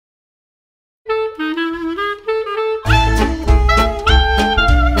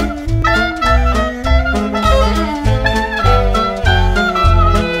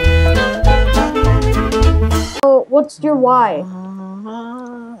What's your Y?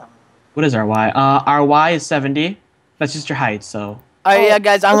 What is our Y? Our Y is 70. That's just your height, so. Oh yeah,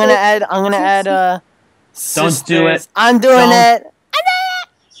 guys, I'm gonna add. Don't do it. I'm doing it.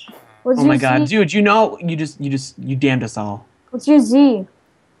 What's Oh your my God, Z? dude! You know, you damned us all. What's your Z?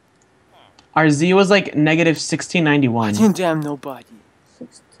 Our Z was like negative 1691. Didn't damn nobody.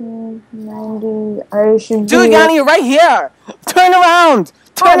 1690. I should. Dude, Yanni, you're right here. Turn around.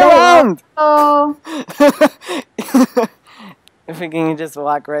 Turn around. Oh. If we can just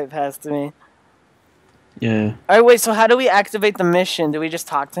walk right past me. Yeah. Alright, wait, so how do we activate the mission? Do we just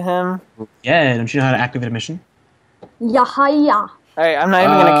talk to him? Yeah. Don't you know how to activate a mission? Yahaya. Alright, I'm not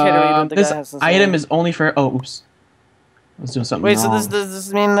even gonna kid or read what the guy has to This say. item is only for. Oh, oops. I was doing something Wait, wrong. so does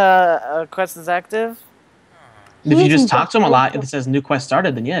this mean the quest is active? If you just talk to him a lot, if it says new quest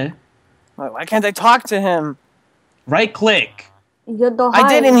started, then yeah. Why can't I talk to him? Right click. I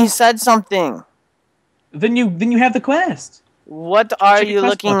did, and he said something. Then you have the quest. What are Check your you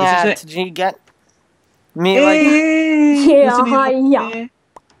quest looking book. at? Did you get me like? Yeah.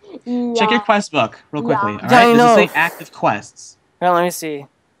 Check your quest book real quickly. Yeah. All right. Yeah, I know. Does it say active quests? Well, let me see.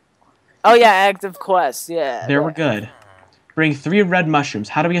 Oh yeah, active quest. Yeah. There, we're good. Bring 3 red mushrooms.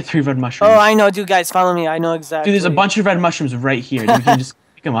 How do we get 3 red mushrooms? Oh, I know, dude. Guys, follow me. I know exactly. Dude, there's a bunch of red mushrooms right here. Dude, we can just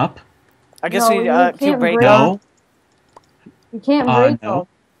pick them up. I guess No, we you can can't break break them. No. You can't break No. them.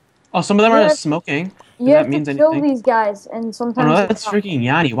 Oh, some of them are Yeah. smoking. You If have that means to kill anything. these guys, and Oh sometimes. no, they that's stop. freaking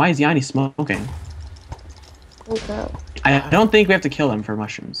Yanni. Why is Yanni smoking? Okay. I don't think we have to kill them for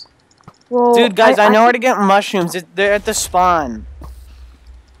mushrooms. Well, Dude, guys, I know where to get mushrooms. They're at the spawn.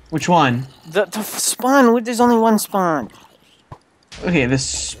 Which one? The spawn. There's only one spawn. Okay, the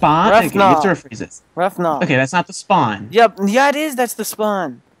spawn. Rough Okay, you have to knob. rephrase this. Rough knob. Okay, that's not the spawn. Yep. Yeah, it is. That's the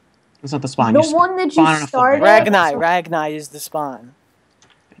spawn. That's not the spawn. The You one that you spawn on a started- football. Ragnai is the spawn.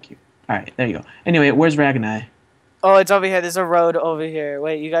 Thank you. All right, there you go. Anyway, where's Ragnai? Oh, it's over here. There's a road over here.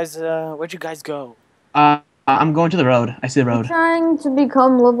 Wait, you guys, where'd you guys go? I'm going to the road. I see the I'm road. trying to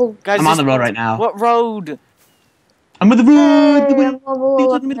become level. Guys, I'm on the road right now. What road? I'm on the road. Hey, I'm level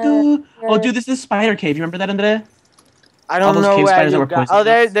 11. Oh, dude, this is Spider Cave. You remember that, Andre? I All don't those know cave where spiders that you were got.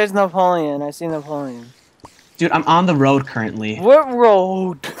 poisonous. Oh, there's Napoleon. I see Napoleon. Dude, I'm on the road currently. What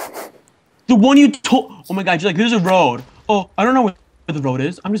road? The one you told. Oh my God, you're like, there's a road. Oh, I don't know where the road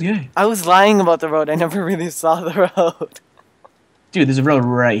is. I'm just kidding. I was lying about the road. I never really saw the road. Dude, there's a road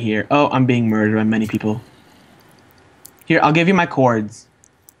right here. Oh, I'm being murdered by many people. Here, I'll give you my cords.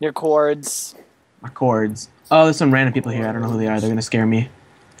 Your cords. My cords. Oh, there's some random people here. I don't know who they are. They're gonna scare me.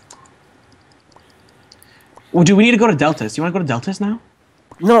 Well, dude, we need to go to Deltas. You wanna go to Deltas now?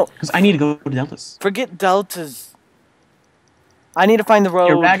 No, Because I need to go to Deltas. forget deltas. I need to find the road.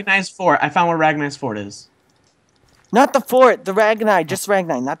 Here, Ragnai's Fort. I found where Ragnai's Fort is. Not the fort, the Ragnai. Just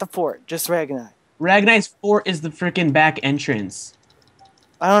Ragnai, not the fort. Just Ragnai. Ragnai's Fort is the freaking back entrance.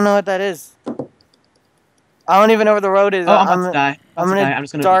 I don't know what that is. I don't even know where the road is. Oh, I'm about to die. I'm in I'm a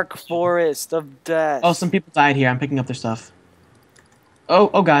just gonna. dark forest of death. Oh, some people died here. I'm picking up their stuff.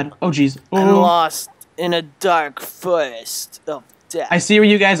 Oh God. Oh jeez. I'm Oh. lost in a dark forest of death. I see where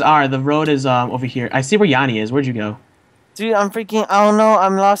you guys are. The road is over here. I see where Yanni is. Where'd you go? Dude, I'm freaking. I don't know.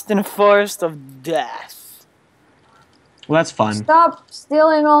 I'm lost in a forest of death. Well, that's fun. Stop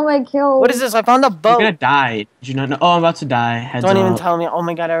stealing all my kills. What is this? I found a You're boat. gonna die. Did you not know? Oh, I'm about to die. Heads Don't even up. tell me. Oh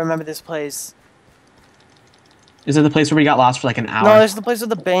my god, I remember this place. Is it the place where we got lost for like an hour? No, there's the place with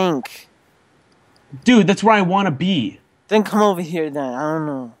the bank. Dude, that's where I want to be. Then come over here then. I don't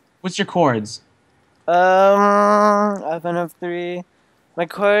know. What's your cords? I've been up 3. My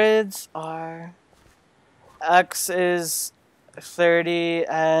chords are X is 30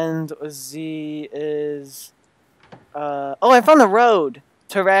 and Z is oh, I found the road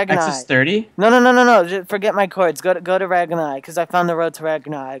to Ragnai. X is 30? No. Just forget my chords. Go to Ragnai because I found the road to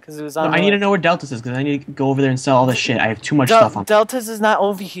Ragnai because it was on. No, I need to know where Deltas is because I need to go over there and sell all this shit. I have too much stuff on. Deltas is not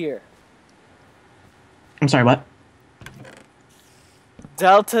over here. I'm sorry, what?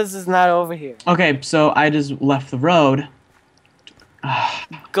 Deltas is not over here. Okay, so I just left the road.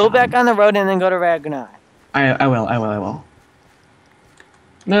 Go back on the road and then go to Ragnai. I will.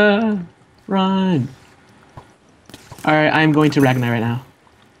 Run. Alright, I'm going to Ragnar right now.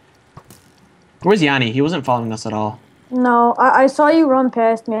 Where's Yanni? He wasn't following us at all. No, I saw you run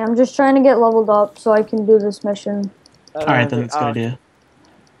past me. I'm just trying to get leveled up so I can do this mission. Alright, then that's a good idea.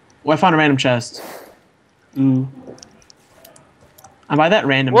 Well, I found a random chest. Ooh. I'm by that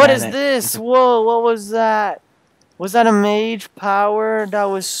random What guy is that- this? Whoa, what was that? Was that a mage power? That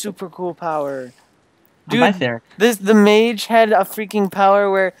was super cool power. I'm by there. The mage had a freaking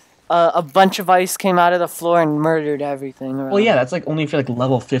power where a bunch of ice came out of the floor and murdered everything around. Well, yeah, that's like only for like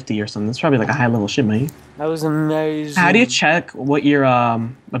level 50 or something. That's probably like a high level shit, mate. That was amazing. How do you check what your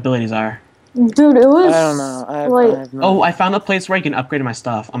abilities are? Dude, it was. I don't know. I like, have no Oh, I found a place where I can upgrade my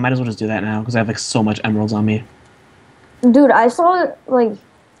stuff. I might as well just do that now because I have like so much emeralds on me. dude, I saw it like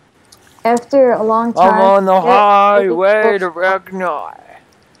after a long time. I'm on the highway to Ragnar.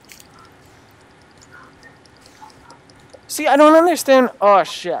 See, I don't understand. Oh,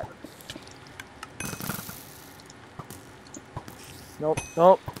 shit. Nope,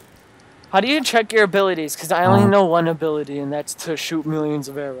 nope. How do you check your abilities? Because I only know one ability, and that's to shoot millions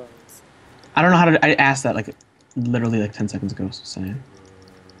of arrows. I don't know how to. I asked that like literally like 10 seconds ago. So saying.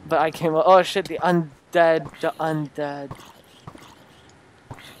 But I came up. Oh, shit, the undead. The undead.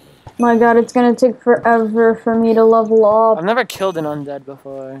 My god, it's gonna take forever for me to level up. I've never killed an undead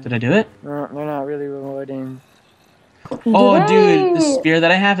before. Did I do it? They're not really rewarding. Oh, dude, the spear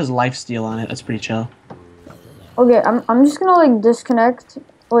that I have has lifesteal on it. That's pretty chill. Okay, I'm just gonna like disconnect.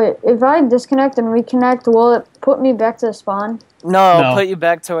 Wait, if I disconnect and reconnect, will it put me back to the spawn? No, I'll put you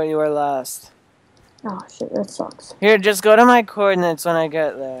back to where you were last. Oh shit, that sucks. Here, just go to my coordinates when I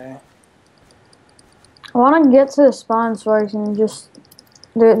get there. I wanna get to the spawn so I can just...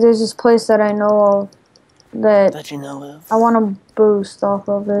 There's this place that I know of That you know of. I wanna boost off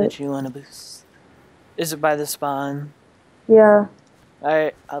of it. That you want to boost. Is it by the spawn? Yeah.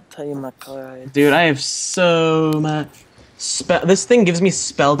 Alright, I'll tell you my card. Dude, I have so much. This thing gives me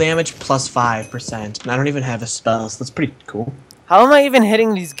spell damage plus 5%, and I don't even have a spell, so that's pretty cool. How am I even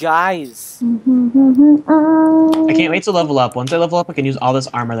hitting these guys? I can't wait to level up. Once I level up, I can use all this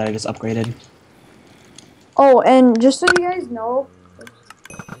armor that I just upgraded. Oh, and just so you guys know...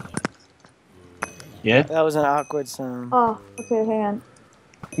 Yeah? That was an awkward sound. Oh, okay, hang on.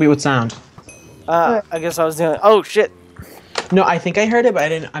 Wait, what sound? I guess I was doing... Oh, shit! No, I think I heard it,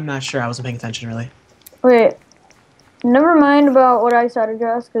 but I'm not sure. I wasn't paying attention, really. Wait. Never mind about what I said,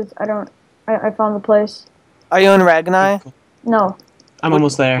 address, because I found the place. Are you in Ragnar? No. I'm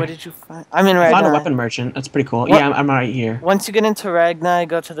almost there. What did you find? I'm in I Ragnar. found a weapon merchant. That's pretty cool. What? Yeah, I'm right here. Once you get into Ragnar,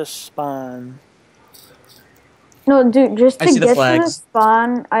 go to the spawn. No, dude, just I to see the get to the flags.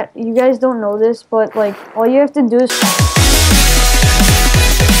 spawn, you guys don't know this, but, like, all you have to do is...